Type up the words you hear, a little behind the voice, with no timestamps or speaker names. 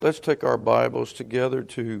Let's take our Bibles together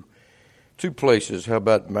to two places. How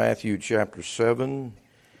about Matthew chapter 7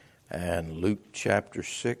 and Luke chapter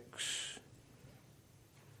 6?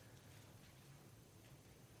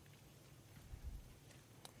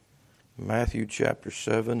 Matthew chapter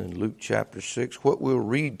 7 and Luke chapter 6. What we'll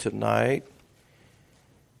read tonight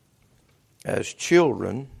as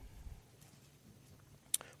children,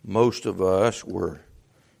 most of us were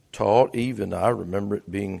taught, even I remember it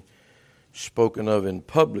being spoken of in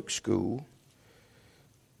public school,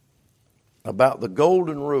 about the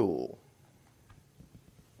golden rule.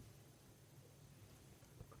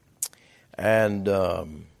 And the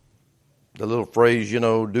little phrase,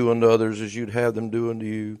 do unto others as you'd have them do unto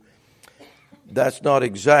you. That's not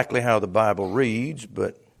exactly how the Bible reads,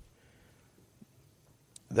 but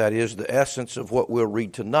that is the essence of what we'll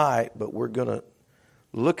read tonight. But we're going to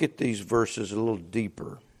look at these verses a little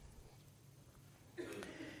deeper.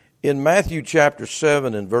 In Matthew chapter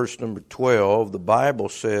 7 and verse number 12, the Bible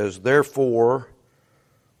says, "Therefore,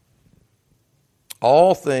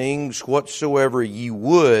 all things whatsoever ye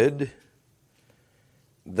would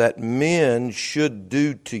that men should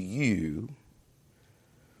do to you,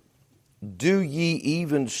 do ye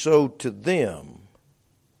even so to them."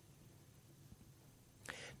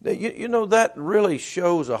 Now, that really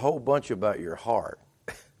shows a whole bunch about your heart.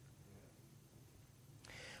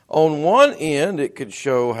 On one end, it could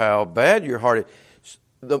show how bad your heart is.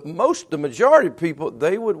 The majority of people,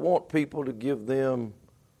 they would want people to give them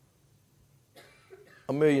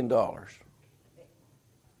 $1 million.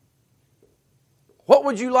 What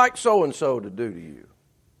would you like so-and-so to do to you?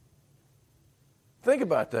 Think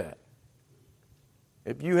about that.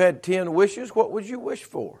 If you had 10 wishes, what would you wish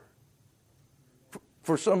for?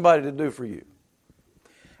 For somebody to do for you.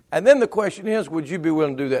 And then the question is, would you be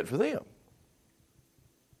willing to do that for them?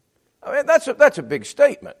 I mean, that's a big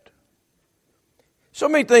statement. So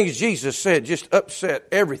many things Jesus said just upset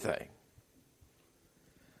everything.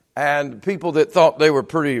 And people that thought they were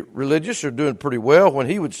pretty religious or doing pretty well, when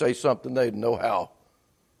he would say something, they'd know how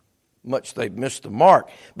much they'd missed the mark.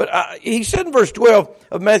 But he said in verse 12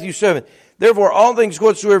 of Matthew 7, "Therefore all things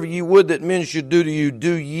whatsoever ye would that men should do to you,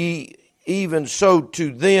 do ye even so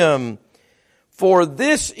to them. For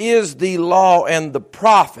this is the law and the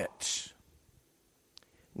prophets."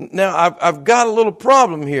 Now, I've got a little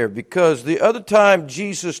problem here, because the other time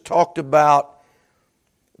Jesus talked about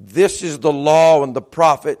this is the law and the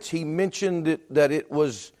prophets, he mentioned that it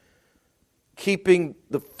was keeping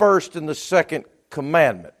the first and the second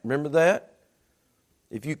commandment. Remember that?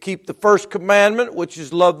 If you keep the first commandment, which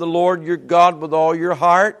is love the Lord your God with all your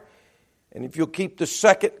heart, and if you'll keep the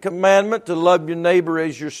second commandment to love your neighbor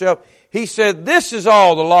as yourself, he said this is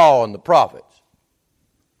all the law and the prophets.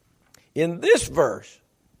 In this verse,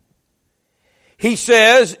 he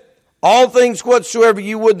says, all things whatsoever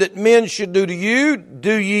you would that men should do to you,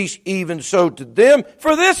 do ye even so to them,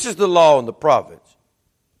 for this is the law and the prophets.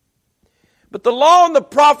 But the law and the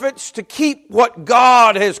prophets, to keep what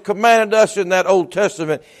God has commanded us in that Old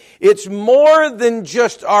Testament, it's more than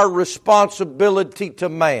just our responsibility to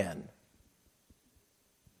man.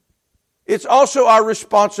 It's also our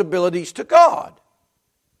responsibilities to God.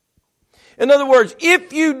 In other words,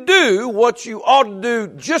 if you do what you ought to do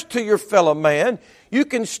just to your fellow man, you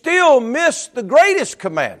can still miss the greatest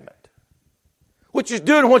commandment, which is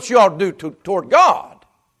doing what you ought to do toward God.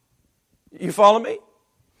 You follow me?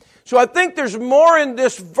 So I think there's more in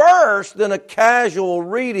this verse than a casual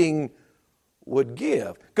reading would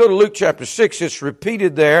give. Go to Luke chapter 6. It's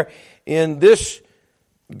repeated there in this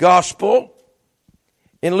gospel.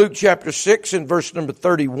 In Luke chapter 6 and verse number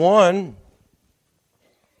 31...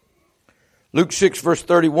 Luke 6 verse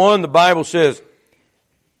 31, the Bible says,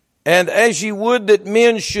 "And as ye would that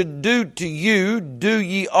men should do to you, do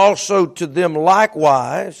ye also to them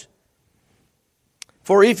likewise.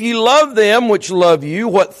 For if ye love them which love you,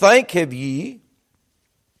 what thank have ye?"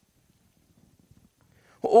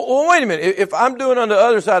 Well, wait a minute. If I'm doing unto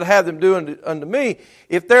others, I'd have them do unto me.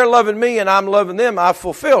 If they're loving me and I'm loving them, I've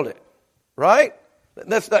fulfilled it. Right?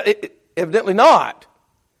 That's not, evidently not.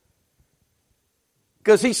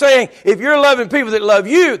 Because he's saying, if you're loving people that love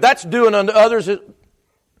you, that's doing unto others.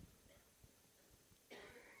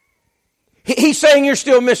 He's saying you're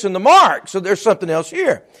still missing the mark, so there's something else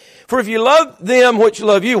here. "For if you love them which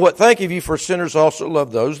love you, what thank of you? For sinners also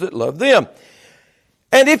love those that love them.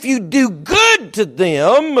 And if you do good to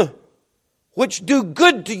them which do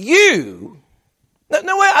good to you..."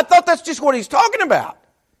 No way, I thought that's just what he's talking about.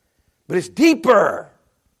 But it's deeper.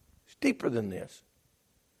 It's deeper than this.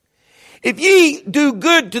 "If ye do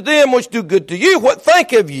good to them which do good to you, what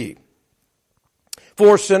thank of ye?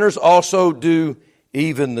 For sinners also do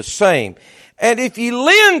even the same. And if ye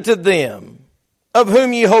lend to them, of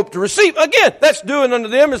whom ye hope to receive. Again, that's doing unto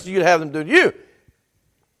them as you'd have them do to you.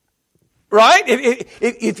 Right?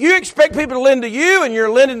 If you expect people to lend to you and you're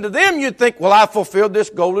lending to them, you'd think, well, I fulfilled this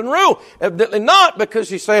golden rule. Evidently not, because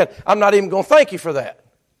he's saying, I'm not even going to thank you for that.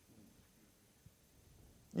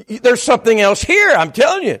 There's something else here, I'm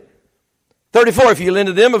telling you. 34, if you lend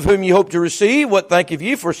to them of whom you hope to receive, what thanketh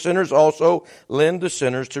ye? For sinners also lend to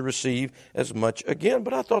sinners to receive as much again.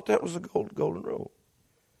 But I thought that was the golden rule.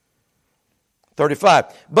 35,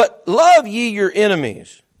 but love ye your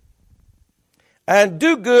enemies, and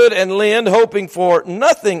do good and lend, hoping for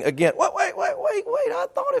nothing again. Wait. I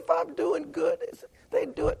thought if I'm doing good,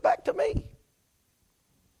 they'd do it back to me.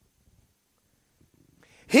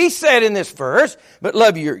 He said in this verse, but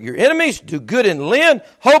love your enemies, do good and lend,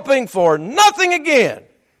 hoping for nothing again.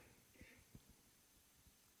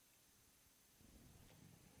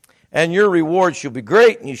 And your reward shall be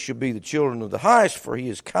great, and you shall be the children of the highest, for he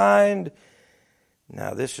is kind.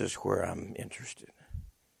 Now this is where I'm interested.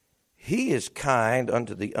 He is kind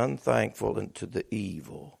unto the unthankful and to the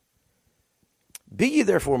evil. Be ye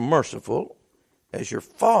therefore merciful, as your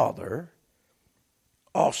Father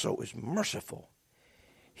also is merciful.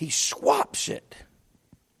 He swaps it.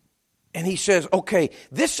 And he says, okay,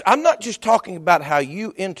 I'm not just talking about how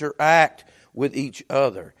you interact with each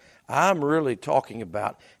other. I'm really talking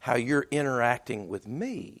about how you're interacting with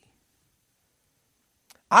me.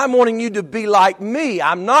 I'm wanting you to be like me.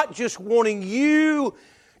 I'm not just wanting you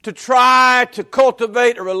to try to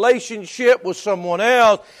cultivate a relationship with someone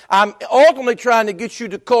else. I'm ultimately trying to get you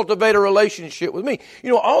to cultivate a relationship with me.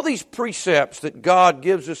 You know, all these precepts that God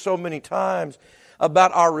gives us so many times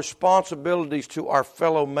about our responsibilities to our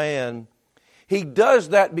fellow man, He does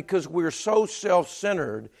that because we're so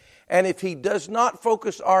self-centered. And if He does not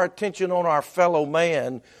focus our attention on our fellow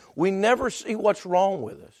man, we never see what's wrong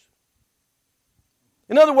with us.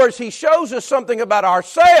 In other words, He shows us something about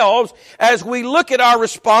ourselves as we look at our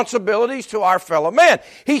responsibilities to our fellow man.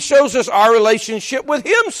 He shows us our relationship with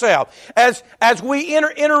Himself as we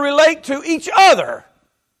interrelate to each other.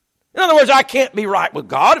 In other words, I can't be right with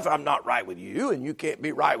God if I'm not right with you, and you can't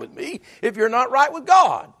be right with me if you're not right with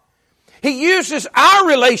God. He uses our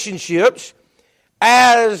relationships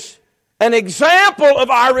as an example of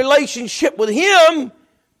our relationship with Him.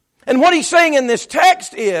 And what He's saying in this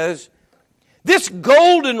text is, this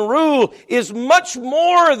golden rule is much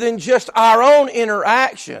more than just our own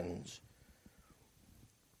interactions.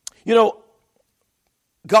 You know,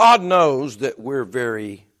 God knows that we're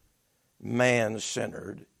very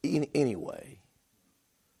man-centered anyway.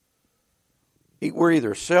 We're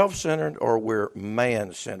either self-centered or we're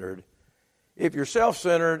man-centered. If you're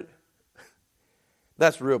self-centered,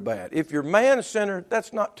 that's real bad. If you're man-centered,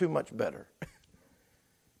 that's not too much better.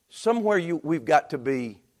 Somewhere we've got to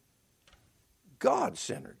be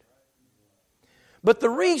God-centered. But the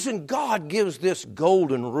reason God gives this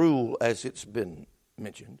golden rule, as it's been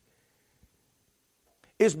mentioned,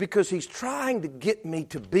 is because He's trying to get me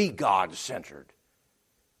to be God-centered.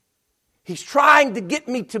 He's trying to get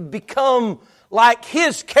me to become like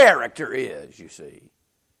His character is, you see.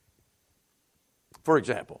 For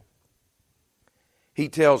example, He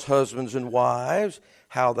tells husbands and wives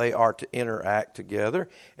how they are to interact together.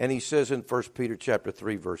 And He says in 1 Peter chapter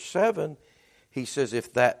 3, verse 7, He says,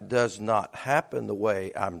 if that does not happen the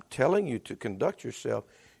way I'm telling you to conduct yourself,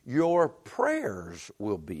 your prayers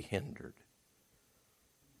will be hindered.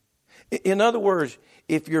 In other words,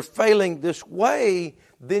 if you're failing this way,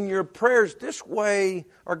 then your prayers this way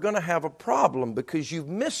are going to have a problem because you've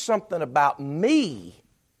missed something about me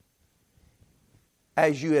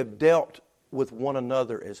as you have dealt with one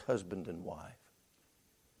another as husband and wife.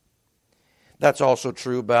 That's also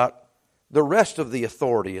true about the rest of the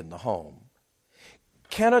authority in the home.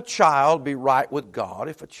 Can a child be right with God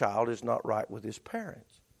if a child is not right with his parents?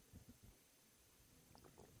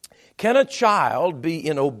 Can a child be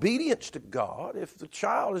in obedience to God if the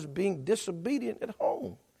child is being disobedient at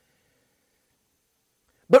home?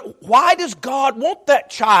 But why does God want that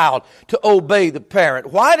child to obey the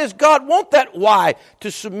parent? Why does God want that wife to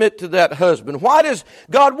submit to that husband? Why does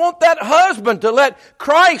God want that husband to let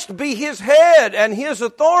Christ be his head and his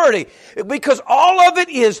authority? Because all of it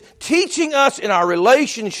is teaching us in our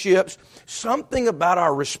relationships something about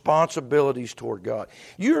our responsibilities toward God.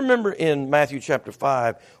 You remember in Matthew chapter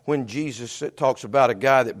 5 when Jesus talks about a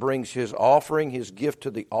guy that brings his offering, his gift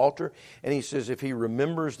to the altar, and he says if he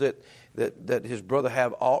remembers that his brother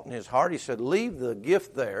have aught in his heart, he said, leave the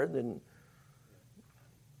gift there. Then,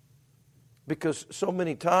 because so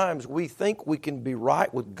many times we think we can be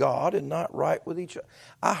right with God and not right with each other.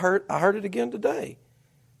 I heard it again today.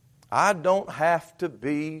 I don't have to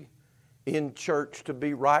be in church to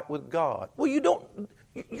be right with God. Well, you don't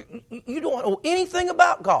know anything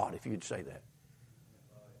about God if you'd say that.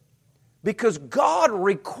 Because God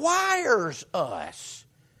requires us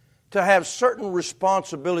to have certain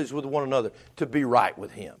responsibilities with one another to be right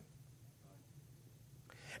with Him.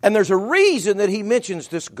 And there's a reason that He mentions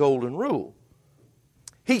this golden rule.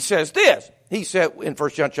 He says this. He said in 1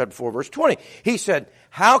 John chapter 4, verse 20, He said,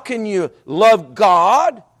 how can you love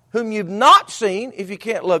God whom you've not seen if you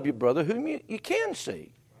can't love your brother whom you can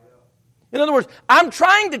see? In other words, I'm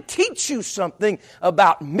trying to teach you something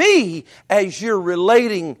about me as you're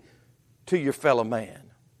relating to your fellow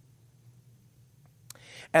man.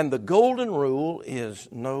 And the golden rule is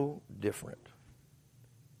no different.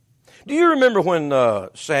 Do you remember when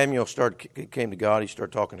Samuel came to God, he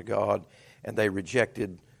started talking to God, and they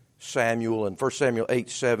rejected Samuel? In 1 Samuel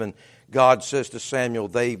 8:7, God says to Samuel,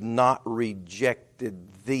 they've not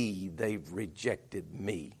rejected thee, they've rejected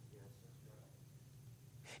me.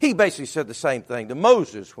 He basically said the same thing to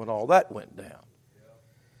Moses when all that went down.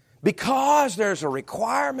 Because there's a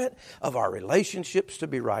requirement of our relationships to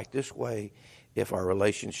be right this way if our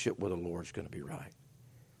relationship with the Lord is going to be right.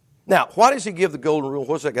 Now, why does He give the golden rule?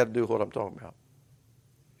 What's that got to do with what I'm talking about?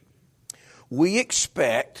 We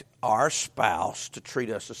expect our spouse to treat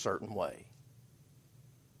us a certain way.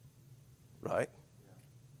 Right?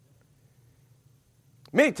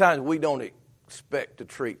 Many times we don't expect to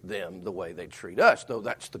treat them the way they treat us, though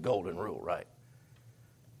that's the golden rule, right?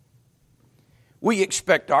 We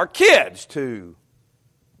expect our kids to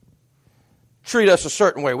treat us a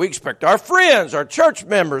certain way. We expect our friends, our church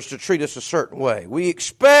members to treat us a certain way. We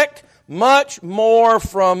expect much more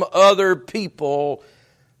from other people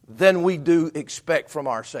than we do expect from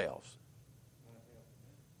ourselves.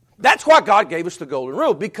 That's why God gave us the golden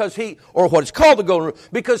rule, or what is called the golden rule,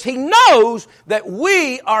 because He knows that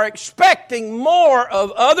we are expecting more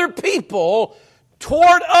of other people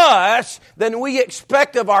toward us than we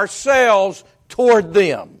expect of ourselves toward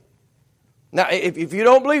them. Now, if you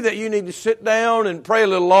don't believe that, you need to sit down and pray a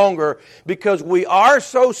little longer, because we are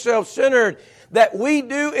so self-centered that we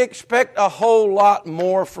do expect a whole lot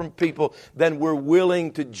more from people than we're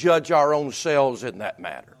willing to judge our own selves in that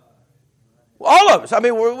matter. All of us. I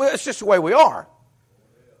mean, it's just the way we are.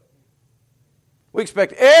 We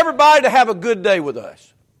expect everybody to have a good day with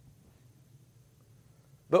us,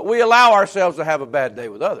 but we allow ourselves to have a bad day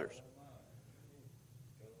with others.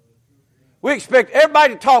 We expect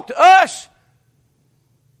everybody to talk to us.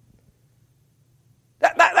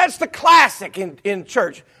 That's the classic in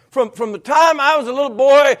church. From the time I was a little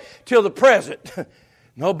boy till the present,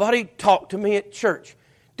 nobody talked to me at church.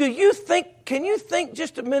 Can you think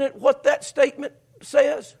just a minute what that statement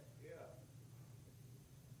says?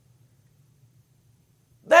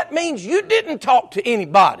 That means you didn't talk to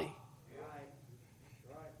anybody.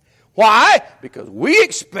 Why? Because we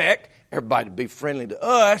expect everybody to be friendly to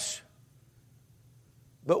us,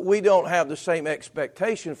 but we don't have the same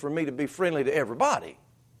expectation for me to be friendly to everybody.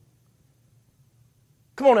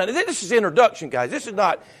 Come on now, this is introduction, guys. It's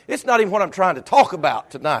not even what I'm trying to talk about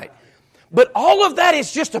tonight. But all of that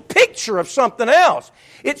is just a picture of something else.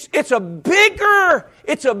 It's a bigger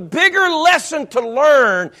lesson to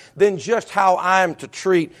learn than just how I'm to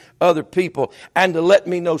treat other people and to let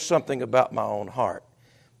me know something about my own heart.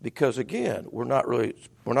 Because again, we're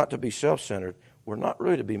not to be self-centered. We're not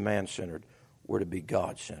really to be man-centered. We're to be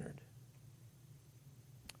God-centered.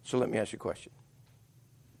 So let me ask you a question.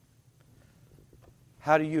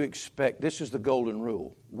 How do you expect, this is the golden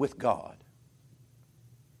rule with God.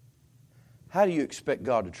 How do you expect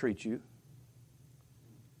God to treat you?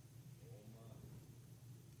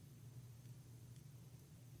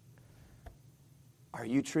 Are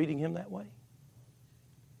you treating Him that way?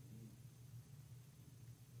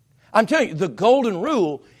 I'm telling you, the golden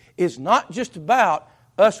rule is not just about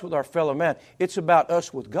us with our fellow man. It's about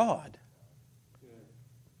us with God.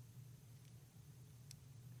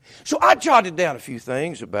 So I jotted down a few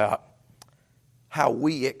things about how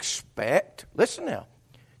we expect. Listen now.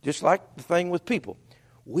 Just like the thing with people.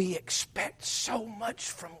 We expect so much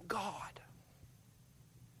from God.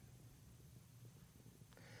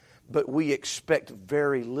 But we expect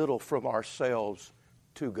very little from ourselves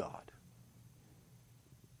to God.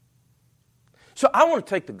 So I want to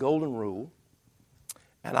take the golden rule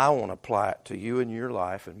and I want to apply it to you and your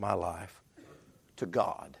life and my life, to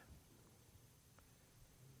God.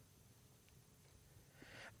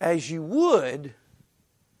 As you would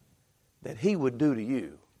that He would do to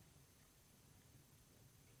you.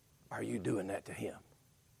 Are you doing that to Him?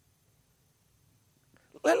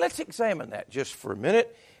 Let's examine that just for a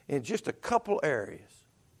minute in just a couple areas.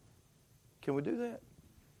 Can we do that?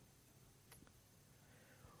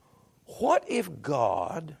 What if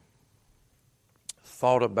God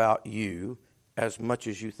thought about you as much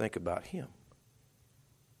as you think about Him?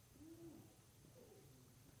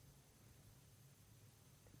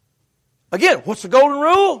 Again, what's the golden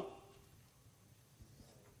rule?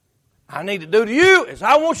 I need to do to you as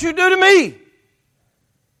I want you to do to me.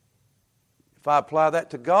 If I apply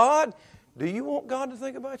that to God, do you want God to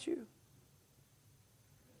think about you?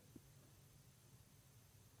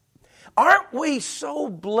 Aren't we so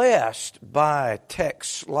blessed by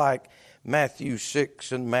texts like Matthew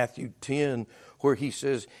 6 and Matthew 10, where He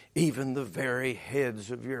says, even the very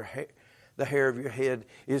heads of your hair, the hair of your head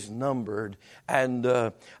is numbered. And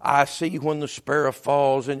I see when the sparrow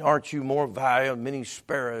falls, and aren't you more valuable than many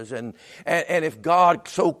sparrows? And if God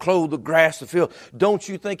so clothed the grass of the field, don't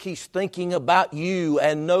you think He's thinking about you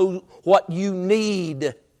and knows what you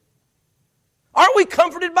need? Aren't we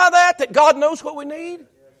comforted by that God knows what we need?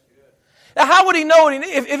 Now, how would He know it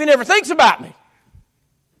if He never thinks about me?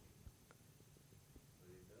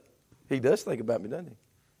 He does think about me, doesn't He?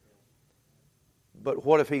 But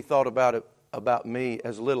what if He thought about me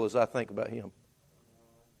as little as I think about Him?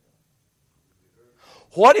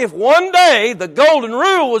 What if one day the golden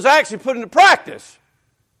rule was actually put into practice?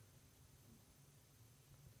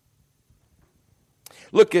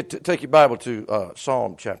 Take your Bible to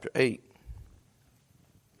Psalm chapter 8.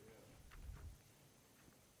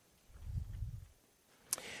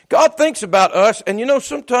 God thinks about us, and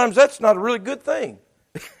sometimes that's not a really good thing.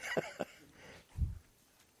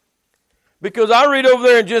 Because I read over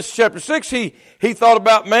there in Genesis chapter 6, he thought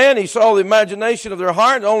about man, He saw the imagination of their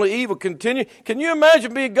heart, and only evil continue. Can you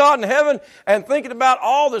imagine being God in heaven and thinking about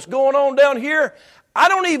all that's going on down here?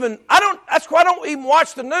 That's why I don't even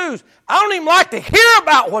watch the news. I don't even like to hear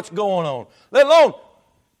about what's going on, let alone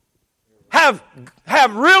have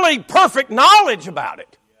really perfect knowledge about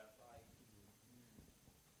it.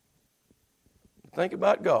 Think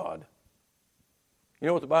about God. You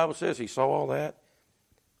know what the Bible says? He saw all that,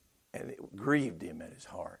 and it grieved Him at His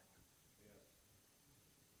heart.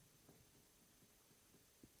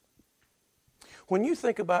 When you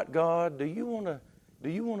think about God, do you want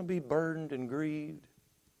to be burdened and grieved?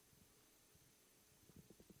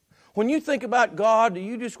 When you think about God, do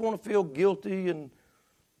you just want to feel guilty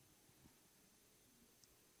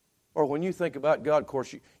or when you think about God, of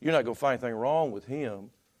course, you're not going to find anything wrong with Him.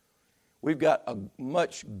 We've got a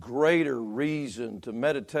much greater reason to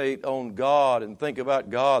meditate on God and think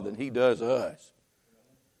about God than He does us.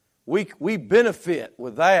 We benefit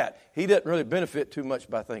with that. He doesn't really benefit too much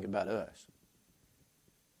by thinking about us.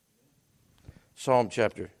 Psalm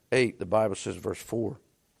chapter 8, the Bible says, verse 4.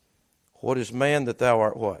 What is man that thou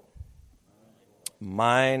art what?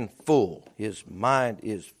 Mindful. His mind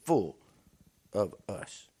is full of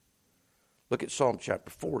us. Look at Psalm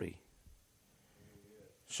chapter 40.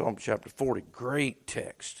 Psalm chapter 40, great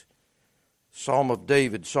text. Psalm of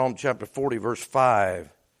David, Psalm chapter 40, verse 5.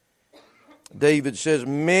 David says,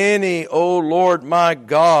 many, O Lord my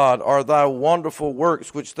God, are thy wonderful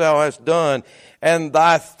works which thou hast done, and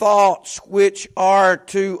thy thoughts which are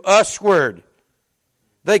to usward.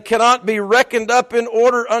 They cannot be reckoned up in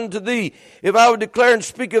order unto thee. If I would declare and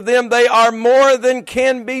speak of them, they are more than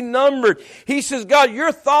can be numbered. He says, God,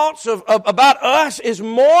 your thoughts about us is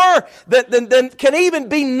more than can even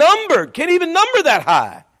be numbered. Can't even number that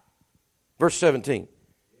high. Verse 17.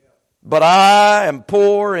 But I am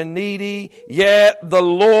poor and needy, yet the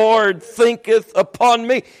Lord thinketh upon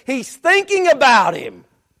me. He's thinking about him.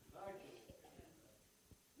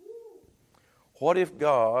 What if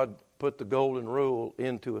God put the golden rule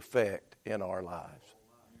into effect in our lives?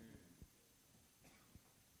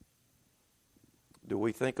 Do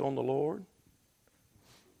we think on the Lord?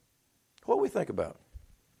 What do we think about?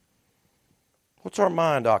 What's our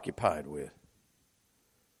mind occupied with?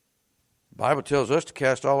 The Bible tells us to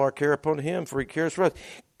cast all our care upon Him, for He cares for us.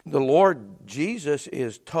 The Lord Jesus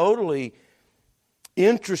is totally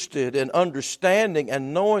interested in understanding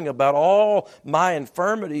and knowing about all my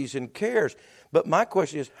infirmities and cares. But my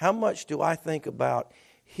question is, how much do I think about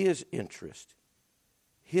His interest,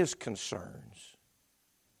 His concerns?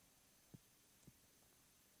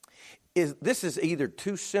 This is either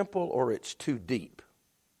too simple or it's too deep.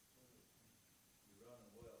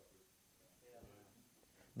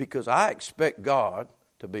 Because I expect God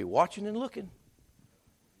to be watching and looking.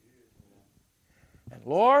 And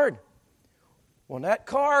Lord, when that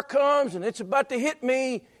car comes and it's about to hit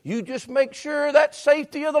me, you just make sure that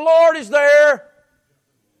safety of the Lord is there.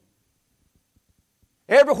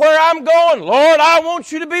 Everywhere I'm going, Lord, I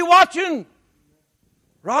want you to be watching.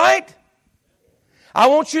 Right? I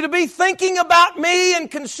want you to be thinking about me and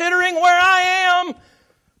considering where I am.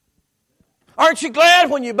 Aren't you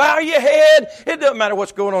glad when you bow your head, it doesn't matter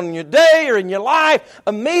what's going on in your day or in your life,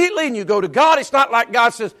 immediately and you go to God, it's not like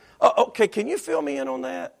God says, oh, okay, can you fill me in on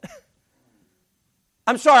that?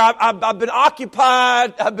 I'm sorry, I've been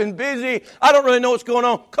occupied, I've been busy, I don't really know what's going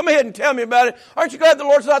on. Come ahead and tell me about it. Aren't you glad the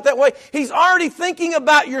Lord's not that way? He's already thinking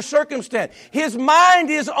about your circumstance. His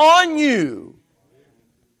mind is on you.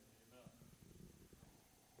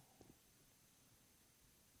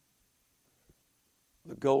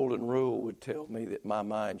 The golden rule would tell me that my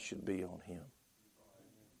mind should be on Him.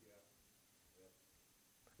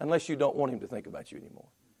 Unless you don't want Him to think about you anymore.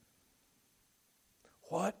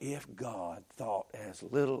 What if God thought as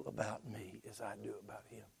little about me as I do about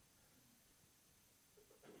Him?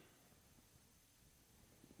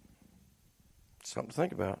 Something to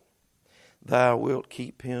think about. Thou wilt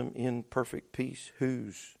keep him in perfect peace,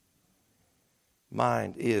 whose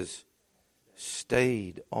mind is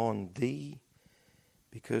stayed on Thee,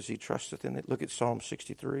 because he trusteth in it. Look at Psalm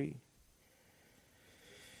 63.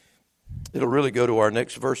 It'll really go to our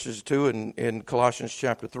next verses too in Colossians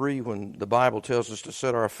chapter 3, when the Bible tells us to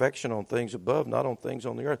set our affection on things above, not on things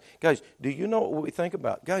on the earth. Guys, do you know what we think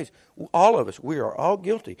about? Guys, all of us, we are all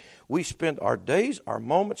guilty. We spend our days, our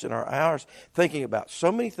moments, and our hours thinking about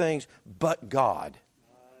so many things but God.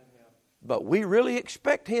 But we really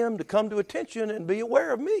expect Him to come to attention and be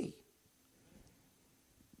aware of me.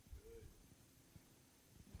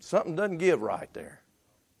 Something doesn't give right there.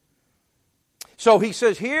 So he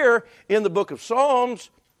says here in the book of Psalms,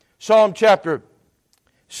 Psalm chapter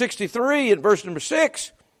 63 and verse number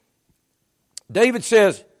 6, David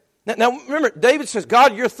says, now remember, David says,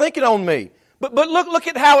 God, you're thinking on me. But look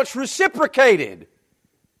at how it's reciprocated.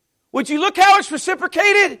 Would you look how it's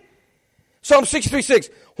reciprocated? Psalm 63:6.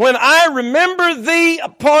 When I remember Thee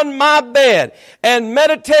upon my bed and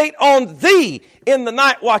meditate on Thee in the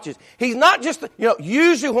night watches. He's not just,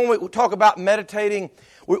 usually when we talk about meditating,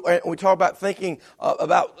 we talk about thinking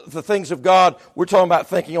about the things of God, we're talking about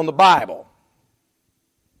thinking on the Bible.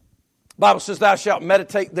 The Bible says, thou shalt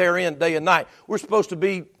meditate therein day and night. We're supposed to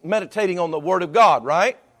be meditating on the Word of God,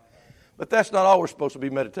 right? But that's not all we're supposed to be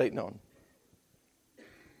meditating on.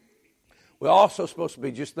 We're also supposed to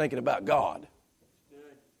be just thinking about God.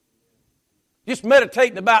 Just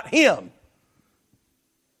meditating about Him.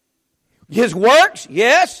 His works,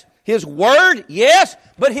 yes. His word, yes.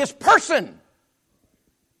 But His person.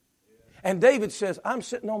 And David says, I'm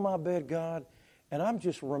sitting on my bed, God, and I'm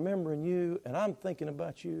just remembering You, and I'm thinking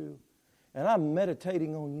about You, and I'm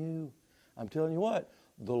meditating on You. I'm telling you what,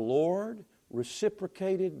 the Lord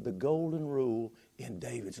reciprocated the golden rule in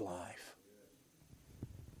David's life.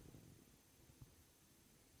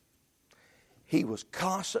 He was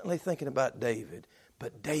constantly thinking about David,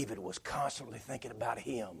 but David was constantly thinking about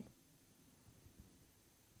him.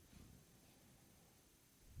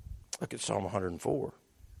 Look at Psalm 104.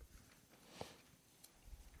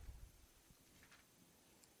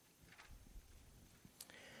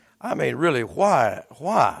 I mean, really, why?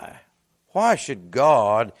 Why should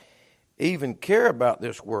God even care about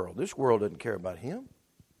this world? This world doesn't care about Him.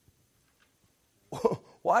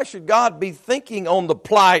 Why should God be thinking on the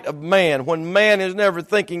plight of man when man is never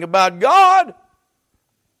thinking about God?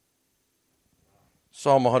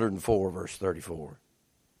 Psalm 104, verse 34.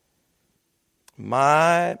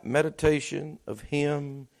 My meditation of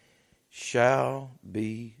Him shall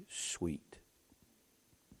be sweet.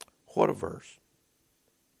 What a verse.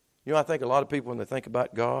 I think a lot of people, when they think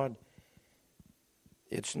about God,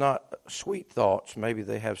 it's not sweet thoughts. Maybe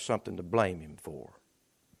they have something to blame Him for.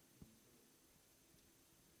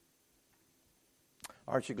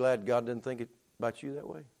 Aren't you glad God didn't think about you that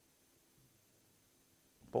way?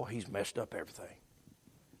 Boy, He's messed up everything.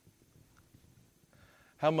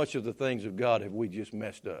 How much of the things of God have we just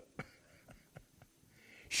messed up?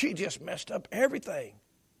 She just messed up everything.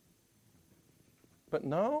 But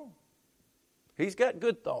no, He's got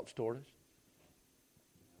good thoughts toward us.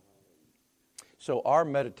 So our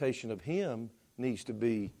meditation of Him needs to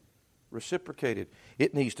be reciprocated.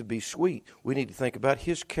 It needs to be sweet. We need to think about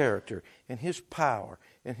His character and His power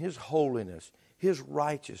and His holiness, His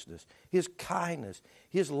righteousness, His kindness,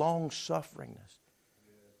 His long-sufferingness.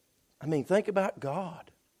 I mean, think about God.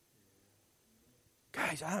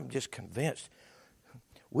 Guys, I'm just convinced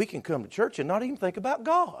we can come to church and not even think about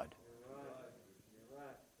God.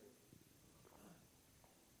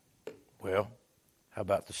 Well, how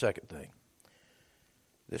about the second thing?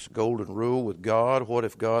 This golden rule with God. What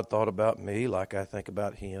if God thought about me like I think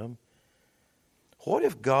about Him? What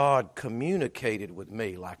if God communicated with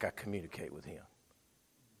me like I communicate with Him?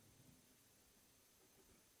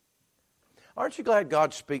 Aren't you glad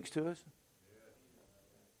God speaks to us?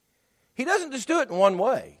 He doesn't just do it in one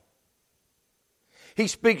way. He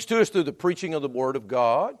speaks to us through the preaching of the Word of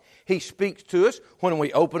God. He speaks to us when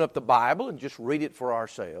we open up the Bible and just read it for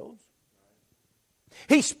ourselves.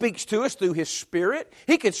 He speaks to us through His Spirit.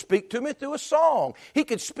 He could speak to me through a song. He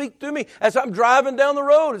could speak to me as I'm driving down the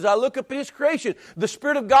road, as I look up at His creation. The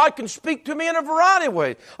Spirit of God can speak to me in a variety of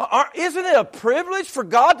ways. Isn't it a privilege for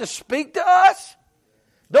God to speak to us?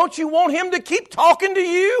 Don't you want Him to keep talking to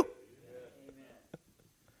you?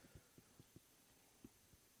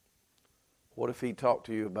 What if He talked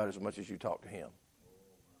to you about as much as you talk to Him?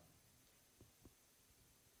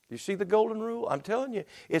 You see the golden rule? I'm telling you,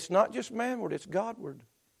 it's not just manward, it's Godward.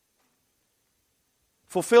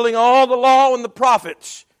 Fulfilling all the law and the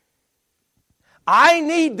prophets. I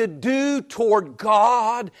need to do toward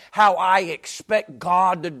God how I expect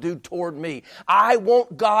God to do toward me. I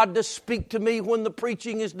want God to speak to me when the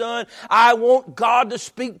preaching is done. I want God to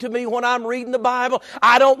speak to me when I'm reading the Bible.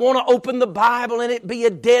 I don't want to open the Bible and it be a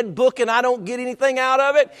dead book and I don't get anything out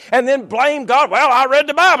of it and then blame God. Well, I read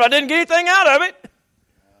the Bible, I didn't get anything out of it.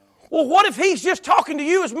 Well, what if He's just talking to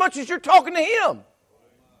you as much as you're talking to Him?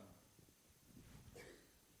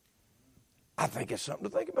 I think it's something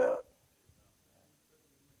to think about.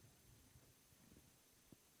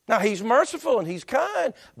 Now, He's merciful and He's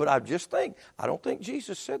kind, but I don't think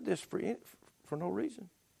Jesus said this for no reason.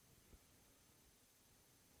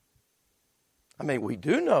 I mean, we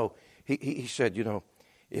do know, He said, you know,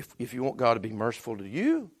 if you want God to be merciful to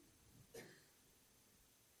you,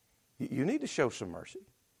 you need to show some mercy.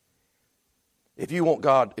 If we want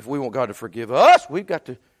God to forgive us, we've got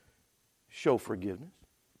to show forgiveness.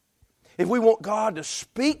 If we want God to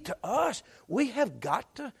speak to us, we have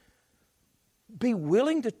got to be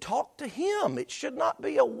willing to talk to Him. It should not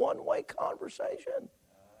be a one-way conversation.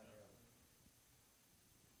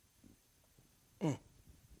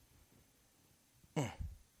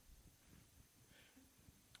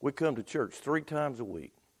 We come to church 3 times a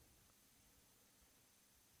week.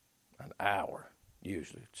 An hour.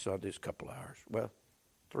 Usually, Sunday's a couple hours. Well,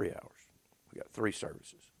 3 hours. We got 3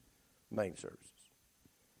 services, main services.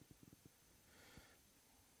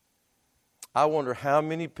 I wonder how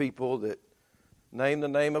many people that name the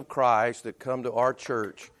name of Christ that come to our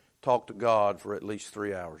church talk to God for at least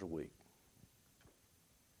 3 hours a week.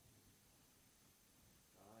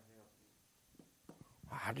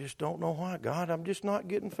 I just don't know why. God, I'm just not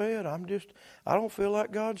getting fed. I don't feel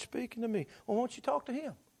like God's speaking to me. Well, why don't you talk to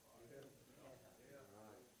Him?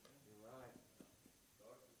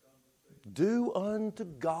 Do unto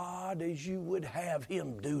God as you would have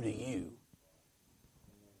Him do to you.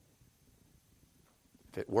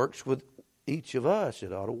 If it works with each of us,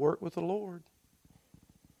 it ought to work with the Lord.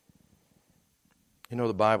 You know,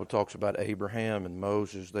 the Bible talks about Abraham and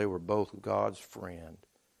Moses. They were both God's friend.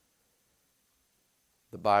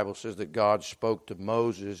 The Bible says that God spoke to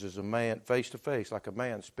Moses as a man, face to face, like a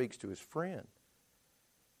man speaks to his friend.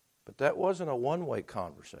 But that wasn't a one-way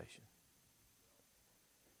conversation.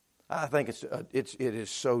 I think it is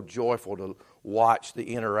so joyful to watch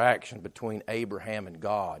the interaction between Abraham and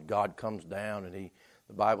God. God comes down and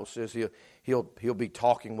the Bible says he'll be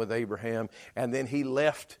talking with Abraham, and then he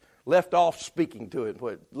left off speaking to him,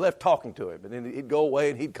 left talking to him, and then he'd go away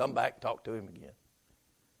and he'd come back and talk to him again.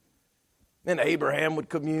 Then Abraham would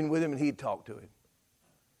commune with him and he'd talk to him.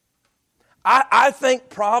 I think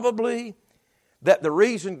probably that the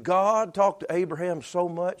reason God talked to Abraham so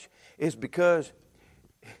much is because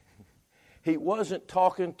He wasn't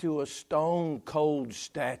talking to a stone-cold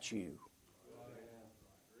statue.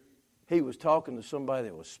 He was talking to somebody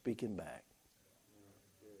that was speaking back.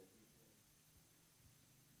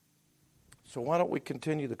 So why don't we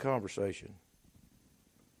continue the conversation?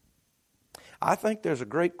 I think there's a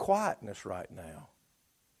great quietness right now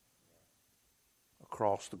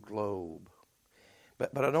across the globe.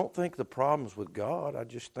 But I don't think the problem's with God. I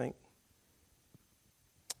just think,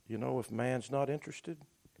 if man's not interested,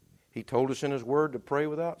 He told us in His Word to pray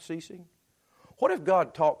without ceasing. What if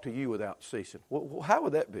God talked to you without ceasing? Well, how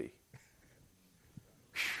would that be?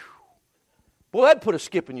 Well, that'd put a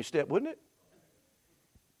skip in your step, wouldn't it?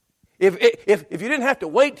 If you didn't have to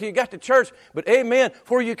wait till you got to church, but amen,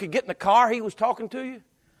 before you could get in the car, He was talking to you.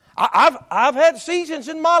 I've had seasons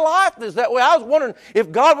in my life that's that way. I was wondering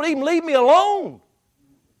if God would even leave me alone.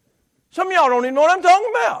 Some of y'all don't even know what I'm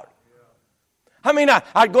talking about. I mean,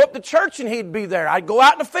 I'd go up to church and He'd be there. I'd go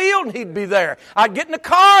out in the field and He'd be there. I'd get in the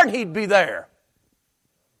car and He'd be there.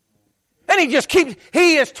 And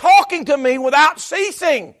He is talking to me without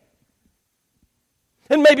ceasing.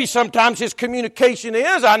 And maybe sometimes His communication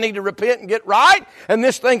is, I need to repent and get right, and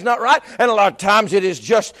this thing's not right. And a lot of times it is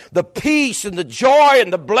just the peace and the joy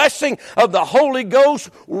and the blessing of the Holy Ghost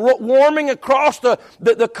warming across the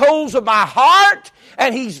coals of my heart.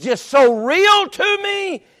 And He's just so real to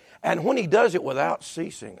me. And when He does it without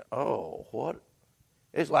ceasing, oh, what?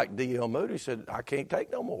 It's like D.L. Moody said, I can't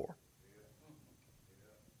take no more.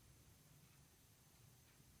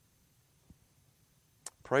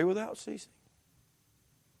 Pray without ceasing.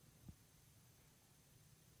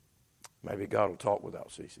 Maybe God will talk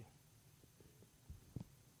without ceasing.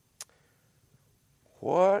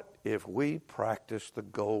 What if we practice the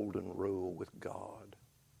golden rule with God?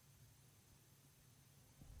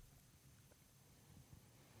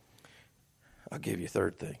 I'll give you a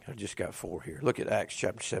third thing. I just got 4 here. Look at Acts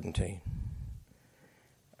chapter 17.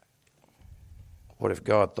 What if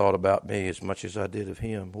God thought about me as much as I did of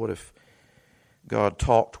Him? What if God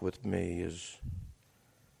talked with me as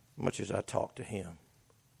much as I talked to Him?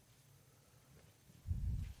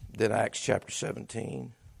 Then Acts chapter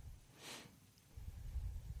 17.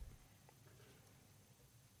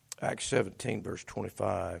 Acts 17, verse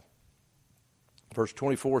 25. Verse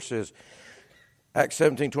 24 says, Acts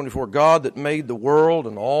 17:24, God that made the world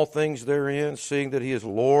and all things therein, seeing that He is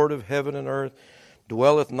Lord of heaven and earth,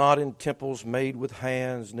 dwelleth not in temples made with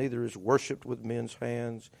hands, neither is worshipped with men's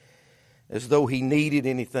hands, as though He needed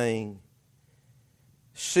anything.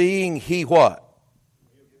 Seeing He what?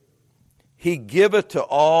 He giveth to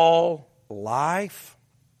all life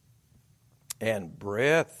and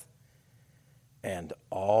breath and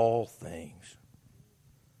all things.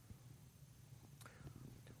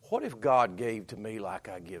 What if God gave to me like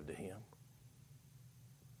I give to Him?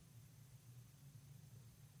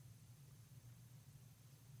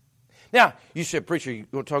 Now, you said, preacher, you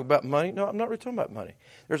want to talk about money? No, I'm not really talking about money.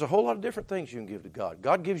 There's a whole lot of different things you can give to God.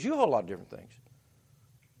 God gives you a whole lot of different things.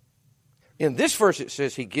 In this verse it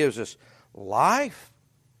says He gives us life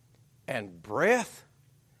and breath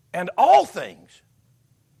and all things.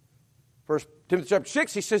 1 Timothy chapter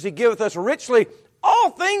 6, he says He giveth us richly all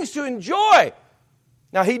things to enjoy.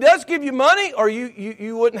 Now, He does give you money or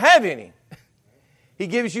you wouldn't have any. He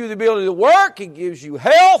gives you the ability to work. He gives you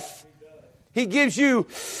health. He gave you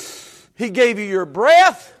your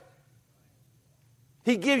breath.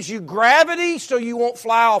 He gives you gravity so you won't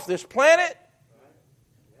fly off this planet.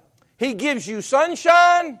 He gives you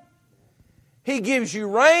sunshine. He gives you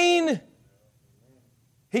rain.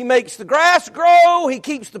 He makes the grass grow. He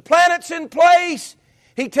keeps the planets in place.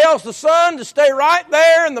 He tells the sun to stay right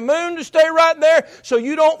there and the moon to stay right there so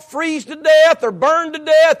you don't freeze to death or burn to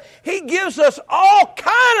death. He gives us all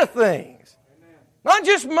kind of things. Amen. Not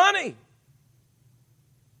just money.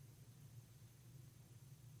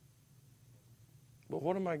 But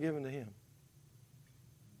what am I giving to Him?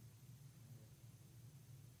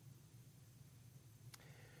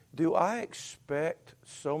 Do I expect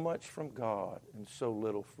so much from God and so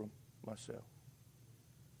little from myself?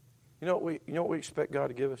 You know what we expect God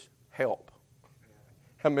to give us? Help.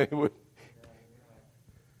 I mean,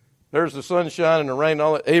 there's the sunshine and the rain and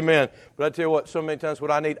all that. Amen. But I tell you what, so many times what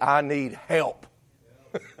I need help.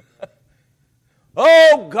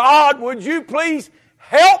 Oh, God, would you please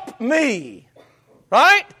help me?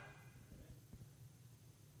 Right?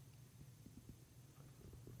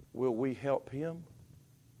 Will we help Him?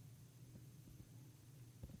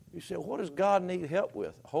 You say, what does God need help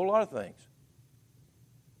with? A whole lot of things.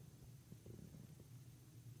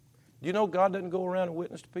 Do you know God doesn't go around and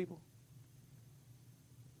witness to people?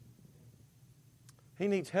 He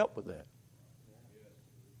needs help with that.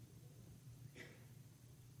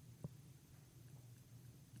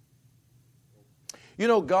 You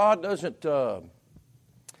know, God doesn't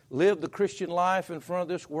live the Christian life in front of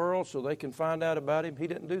this world so they can find out about Him. He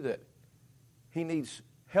didn't do that. He needs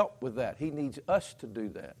help with that. He needs us to do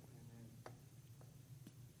that.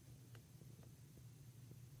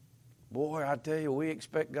 Boy, I tell you, we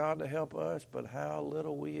expect God to help us, but how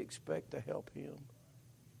little we expect to help Him.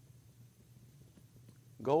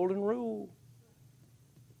 Golden rule.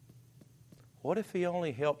 What if He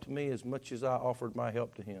only helped me as much as I offered my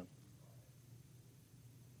help to Him?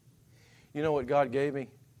 You know what God gave me?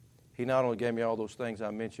 He not only gave me all those things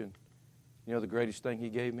I mentioned. You know the greatest thing He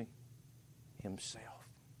gave me? Himself.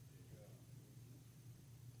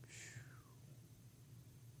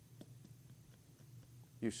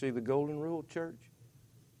 You see the golden rule, church?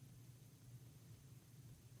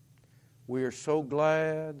 We are so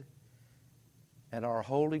glad, and our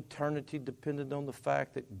whole eternity depended on the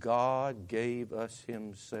fact that God gave us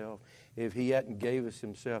Himself. If He hadn't gave us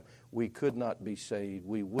Himself, we could not be saved.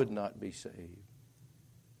 We would not be saved.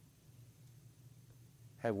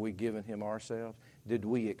 Have we given Him ourselves? Did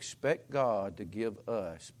we expect God to give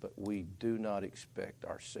us, but we do not expect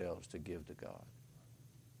ourselves to give to God?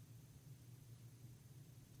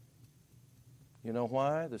 You know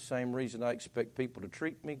why? The same reason I expect people to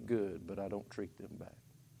treat me good, but I don't treat them back.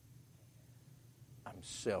 I'm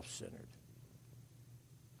self-centered.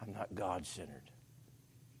 I'm not God-centered.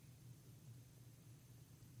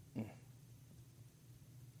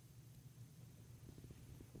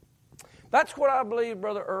 That's what I believe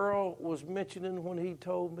Brother Earl was mentioning when he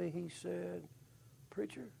told me, he said,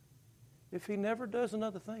 "Preacher, if he never does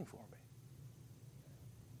another thing for me,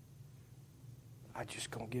 I'm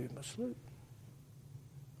just going to give him a salute.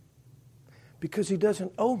 Because he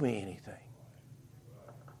doesn't owe me anything.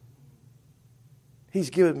 He's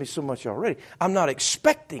given me so much already. I'm not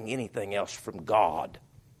expecting anything else from God.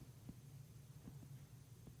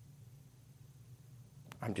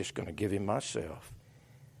 I'm just going to give him myself.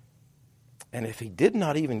 And if he did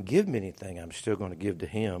not even give me anything, I'm still going to give to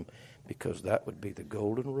him, because that would be the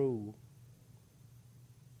golden rule."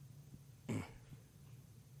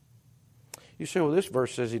 You say, well, this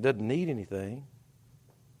verse says he doesn't need anything.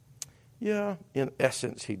 Yeah, in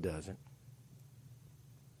essence, he doesn't.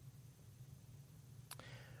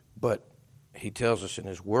 But he tells us in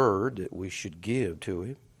his word that we should give to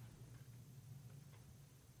him.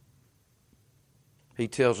 He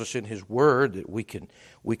tells us in his word that we can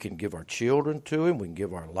give our children to him, we can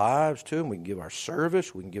give our lives to him, we can give our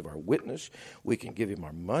service, we can give our witness, we can give him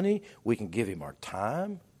our money, we can give him our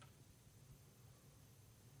time.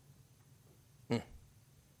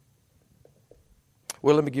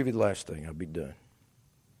 Well, let me give you the last thing. I'll be done.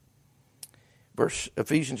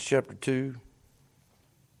 Ephesians chapter 2.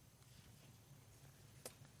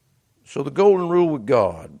 So the golden rule with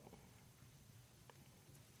God.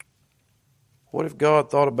 What if God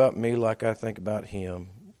thought about me like I think about him?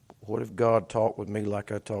 What if God talked with me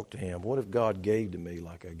like I talk to him? What if God gave to me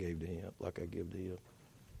like I gave to him, like I give to him?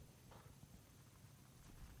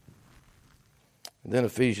 And then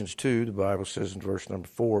Ephesians 2, the Bible says in verse number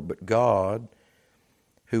 4, "But God,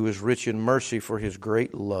 who is rich in mercy for his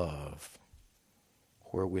great love,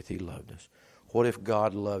 wherewith he loved us." What if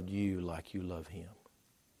God loved you like you love him?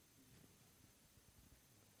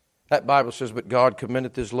 That Bible says, "But God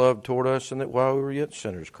commendeth his love toward us, and that while we were yet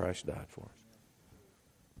sinners, Christ died for us."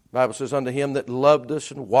 The Bible says, "Unto him that loved us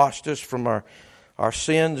and washed us from our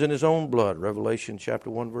sins in his own blood." Revelation chapter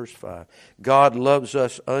 1, verse 5. God loves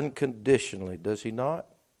us unconditionally. Does he not?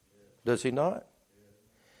 Does he not?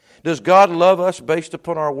 Does God love us based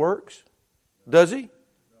upon our works? Does he?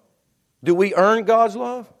 Do we earn God's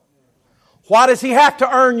love? Why does he have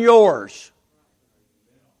to earn yours?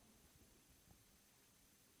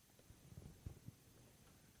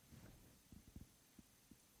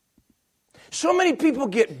 So many people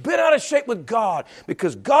get bent out of shape with God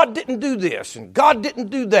because God didn't do this and God didn't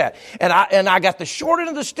do that. And I got the short end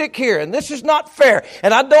of the stick here, and this is not fair,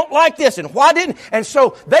 and I don't like this, and why didn't? And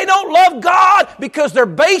so they don't love God because they're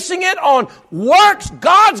basing it on works.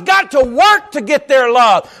 God's got to work to get their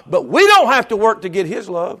love, but we don't have to work to get his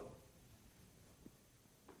love.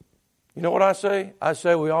 You know what I say? I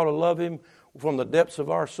say we ought to love him from the depths of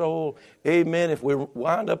our soul. Amen. If we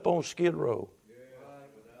wind up on Skid Row.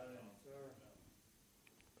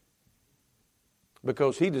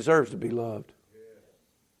 Because he deserves to be loved.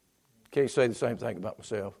 Can't say the same thing about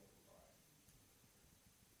myself.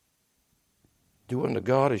 Do unto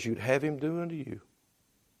God as you'd have him do unto you.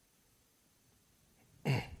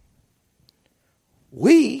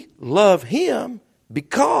 We love him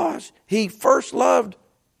because he first loved.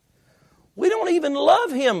 We don't even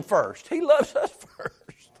love him first. He loves us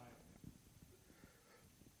first.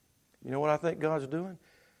 You know what I think God's doing?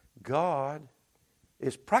 God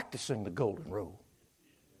is practicing the golden rule.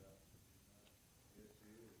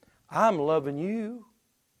 I'm loving you.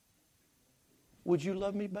 Would you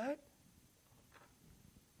love me back?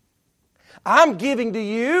 I'm giving to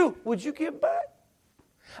you. Would you give back?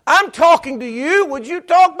 I'm talking to you. Would you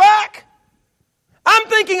talk back? I'm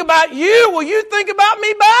thinking about you. Will you think about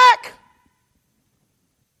me back?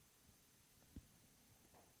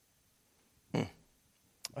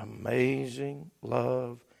 Amazing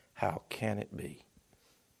love. How can it be?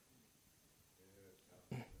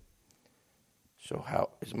 So how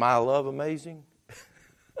is my love amazing?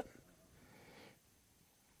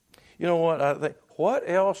 You know what I think? What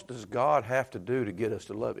else does God have to do to get us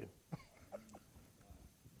to love him?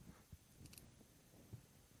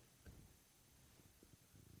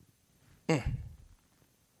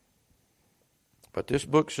 But this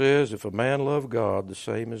book says, if a man love God, the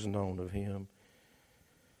same is known of him.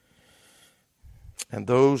 And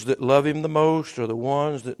those that love him the most are the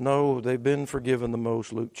ones that know they've been forgiven the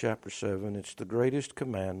most. Luke chapter 7. It's the greatest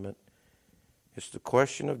commandment. It's the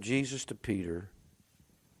question of Jesus to Peter.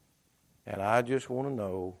 And I just want to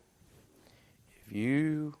know,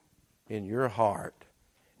 in your heart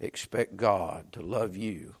expect God to love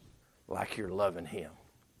you like you're loving Him.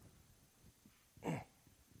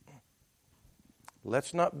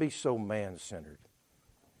 Let's not be so man-centered.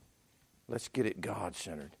 Let's get it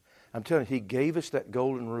God-centered. I'm telling you, He gave us that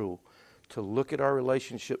golden rule to look at our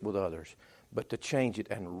relationship with others, but to change it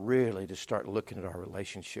and really to start looking at our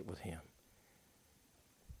relationship with Him.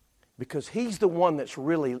 Because He's the one that's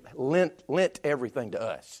really lent everything to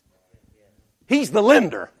us. He's the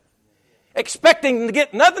lender, expecting to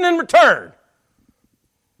get nothing in return.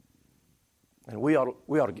 And we ought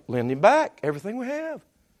to lend Him back everything we have.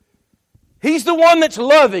 He's the one that's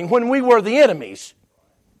loving when we were the enemies.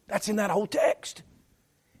 That's in that whole text.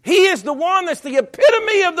 He is the one that's the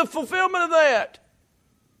epitome of the fulfillment of that.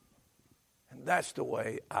 And that's the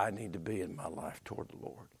way I need to be in my life toward the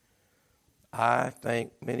Lord. I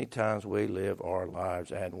think many times we live our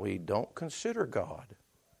lives and we don't consider God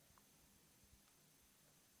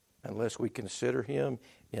unless we consider Him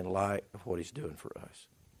in light of what He's doing for us.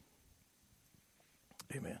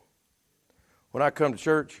 Amen. When I come to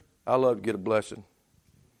church, I love to get a blessing.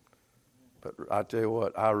 But I tell you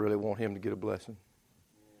what, I really want Him to get a blessing.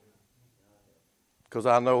 Because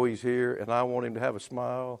I know He's here and I want Him to have a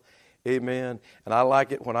smile. Amen. And I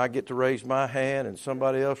like it when I get to raise my hand and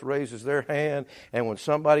somebody else raises their hand, and when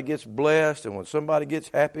somebody gets blessed and when somebody gets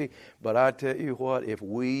happy. But I tell you what, if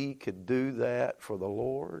we could do that for the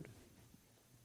Lord,